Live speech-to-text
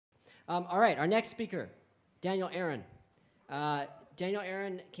All right, our next speaker, Daniel Aaron. Daniel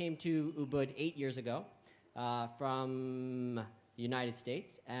Aaron came to Ubud 8 years ago from the United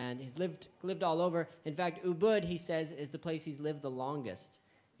States, and he's lived all over. In fact, Ubud, he says, is the place he's lived the longest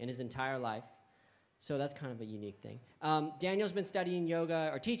in his entire life. So that's kind of a unique thing. Daniel's been studying yoga,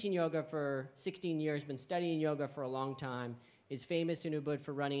 or teaching yoga for 16 years, been studying yoga for a long time, is famous in Ubud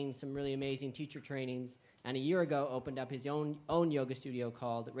for running some really amazing teacher trainings, and a year ago opened up his own yoga studio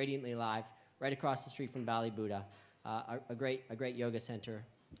called Radiantly Live, right across the street from Bali Buddha, a great yoga center,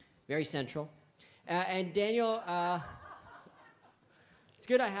 very central. And Daniel, it's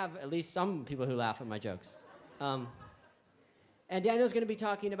good I have at least some people who laugh at my jokes. And Daniel's going to be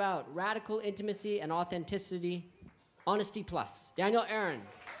talking about radical intimacy and authenticity, honesty plus. Daniel Aaron.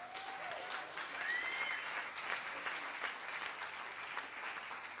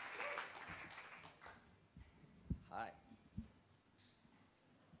 Hi.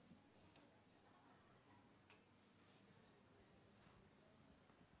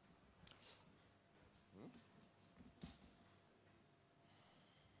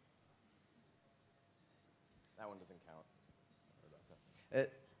 That one doesn't count.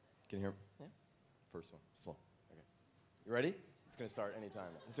 Can you hear me? Yeah. First one, slow. Okay. You ready? It's going to start anytime.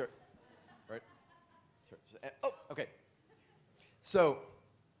 Start. Right? Oh, okay. So,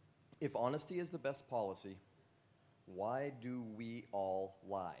 if honesty is the best policy, why do we all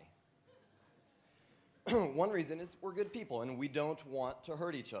lie? One reason is we're good people and we don't want to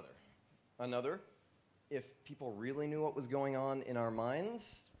hurt each other. Another, if people really knew what was going on in our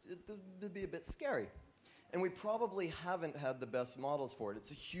minds, it'd be a bit scary. And we probably haven't had the best models for it. It's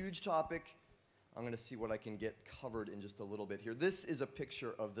a huge topic. I'm going to see what I can get covered in just a little bit here. This is a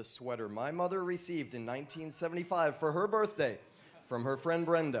picture of the sweater my mother received in 1975 for her birthday from her friend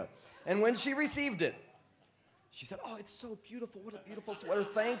Brenda. And when she received it, she said, "Oh, it's so beautiful. What a beautiful sweater.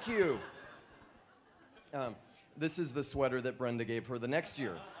 Thank you." This is the sweater that Brenda gave her the next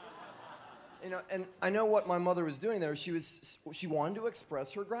year. You know, and I know what my mother was doing there. She wanted to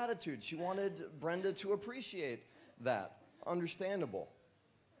express her gratitude. She wanted Brenda to appreciate that. Understandable.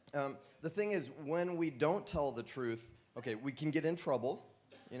 The thing is, when we don't tell the truth, okay, we can get in trouble.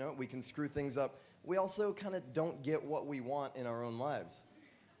 You know, we can screw things up. We also kind of don't get what we want in our own lives.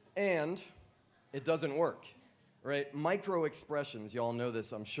 And it doesn't work, right? Micro expressions, you all know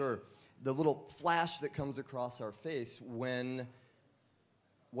this, I'm sure. The little flash that comes across our face when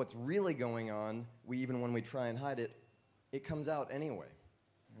what's really going on, even when we try and hide it, it comes out anyway.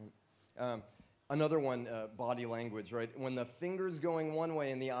 Another one, body language, right? When the finger's going one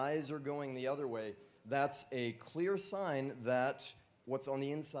way and the eyes are going the other way, that's a clear sign that what's on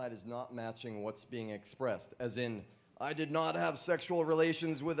the inside is not matching what's being expressed. As in, I did not have sexual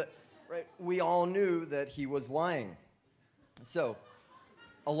relations with it, right? We all knew that he was lying. So,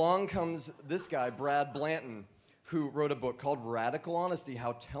 along comes this guy, Brad Blanton, who wrote a book called Radical Honesty,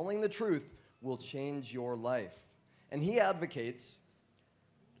 How Telling the Truth Will Change Your Life. And he advocates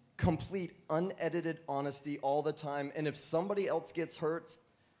complete, unedited honesty all the time, and if somebody else gets hurt,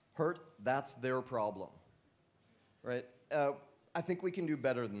 that's their problem, right? I think we can do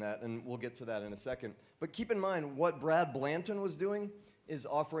better than that, and we'll get to that in a second. But keep in mind, what Brad Blanton was doing is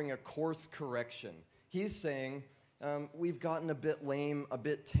offering a course correction. He's saying, we've gotten a bit lame, a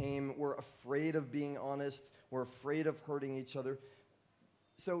bit tame. We're afraid of being honest. We're afraid of hurting each other.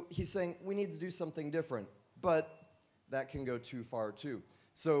 So he's saying we need to do something different, but that can go too far too.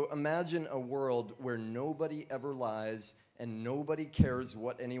 So imagine a world where nobody ever lies and nobody cares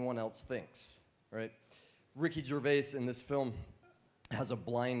what anyone else thinks, right? Ricky Gervais in this film has a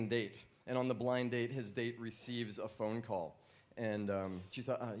blind date, and on the blind date, his date receives a phone call, and she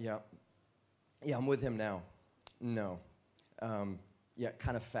said, yeah, I'm with him now. No. Yeah,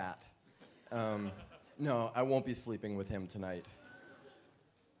 kind of fat. No, I won't be sleeping with him tonight.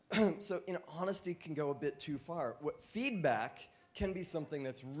 So, you know, honesty can go a bit too far. Feedback can be something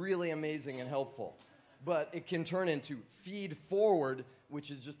that's really amazing and helpful, but it can turn into feed forward, which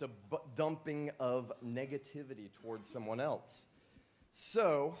is just a dumping of negativity towards someone else.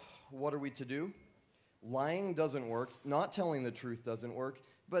 So, what are we to do? Lying doesn't work, not telling the truth doesn't work,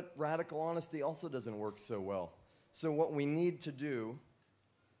 but radical honesty also doesn't work so well. So what we need to do,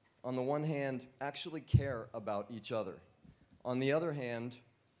 on the one hand, actually care about each other. On the other hand,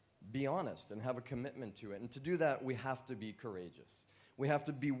 be honest and have a commitment to it. And to do that, we have to be courageous. We have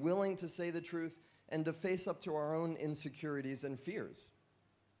to be willing to say the truth and to face up to our own insecurities and fears.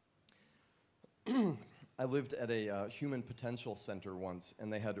 I lived at a human potential center once,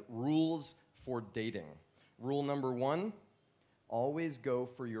 and they had rules for dating. Rule number 1, always go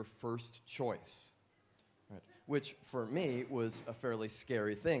for your first choice. Right. which for me was a fairly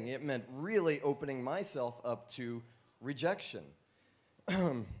scary thing. It meant really opening myself up to rejection.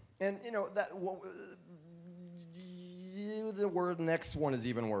 And the word next one is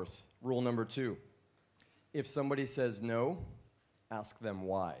even worse. Rule number 2. If somebody says no, ask them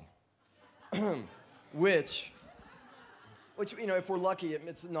why. Which, if we're lucky,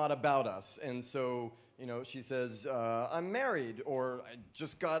 it's not about us. And so, she says, I'm married, or I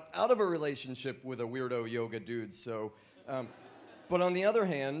just got out of a relationship with a weirdo yoga dude. So, but on the other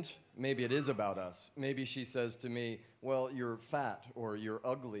hand, maybe it is about us. Maybe she says to me, well, you're fat, or you're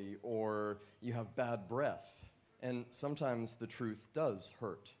ugly, or you have bad breath. And sometimes the truth does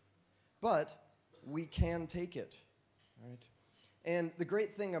hurt. But we can take it, right? And the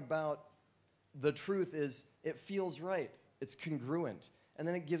great thing about the truth is it feels right. It's congruent. And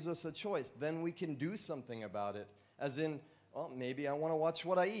then it gives us a choice. Then we can do something about it. As in, well, maybe I want to watch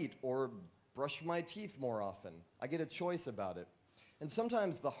what I eat or brush my teeth more often. I get a choice about it. And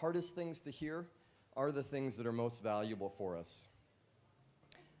sometimes the hardest things to hear are the things that are most valuable for us.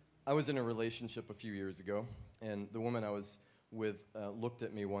 I was in a relationship a few years ago, and the woman I was with looked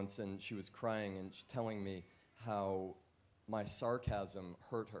at me once, and she was crying and telling me how my sarcasm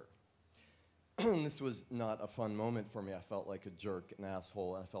hurt her. This was not a fun moment for me. I felt like a jerk, an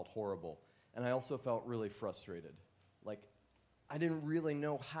asshole, and I felt horrible. And I also felt really frustrated. Like, I didn't really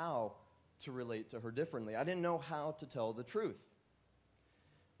know how to relate to her differently. I didn't know how to tell the truth.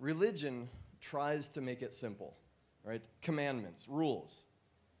 Religion tries to make it simple, right? Commandments, rules.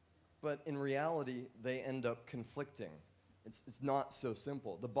 But in reality, they end up conflicting. It's not so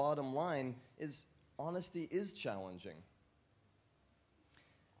simple. The bottom line is honesty is challenging.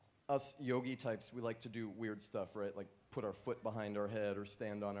 Us yogi types, we like to do weird stuff, right? Like put our foot behind our head or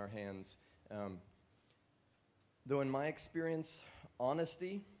stand on our hands. Though in my experience,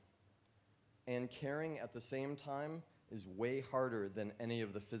 honesty and caring at the same time is way harder than any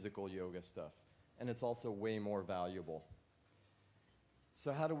of the physical yoga stuff. And it's also way more valuable.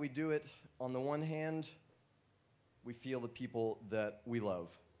 So how do we do it? On the one hand, we feel the people that we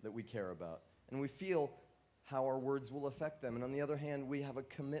love, that we care about. And we feel how our words will affect them. And on the other hand, we have a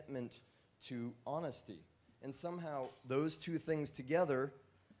commitment to honesty. And somehow those two things together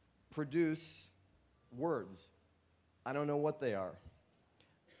produce words. I don't know what they are.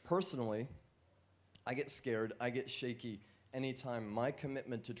 Personally, I get scared, I get shaky anytime my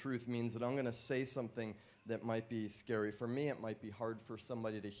commitment to truth means that I'm going to say something that might be scary for me, it might be hard for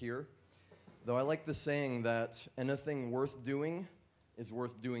somebody to hear. Though I like the saying that anything worth doing is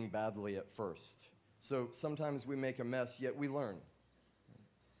worth doing badly at first. So sometimes we make a mess, yet we learn.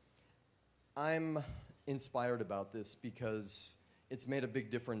 I'm inspired about this because it's made a big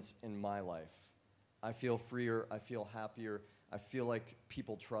difference in my life. I feel freer, I feel happier, I feel like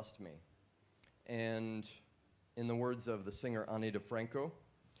people trust me. And in the words of the singer Ani DeFranco,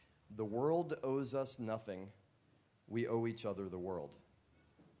 the world owes us nothing, we owe each other the world.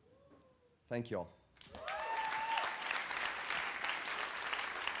 Thank you all.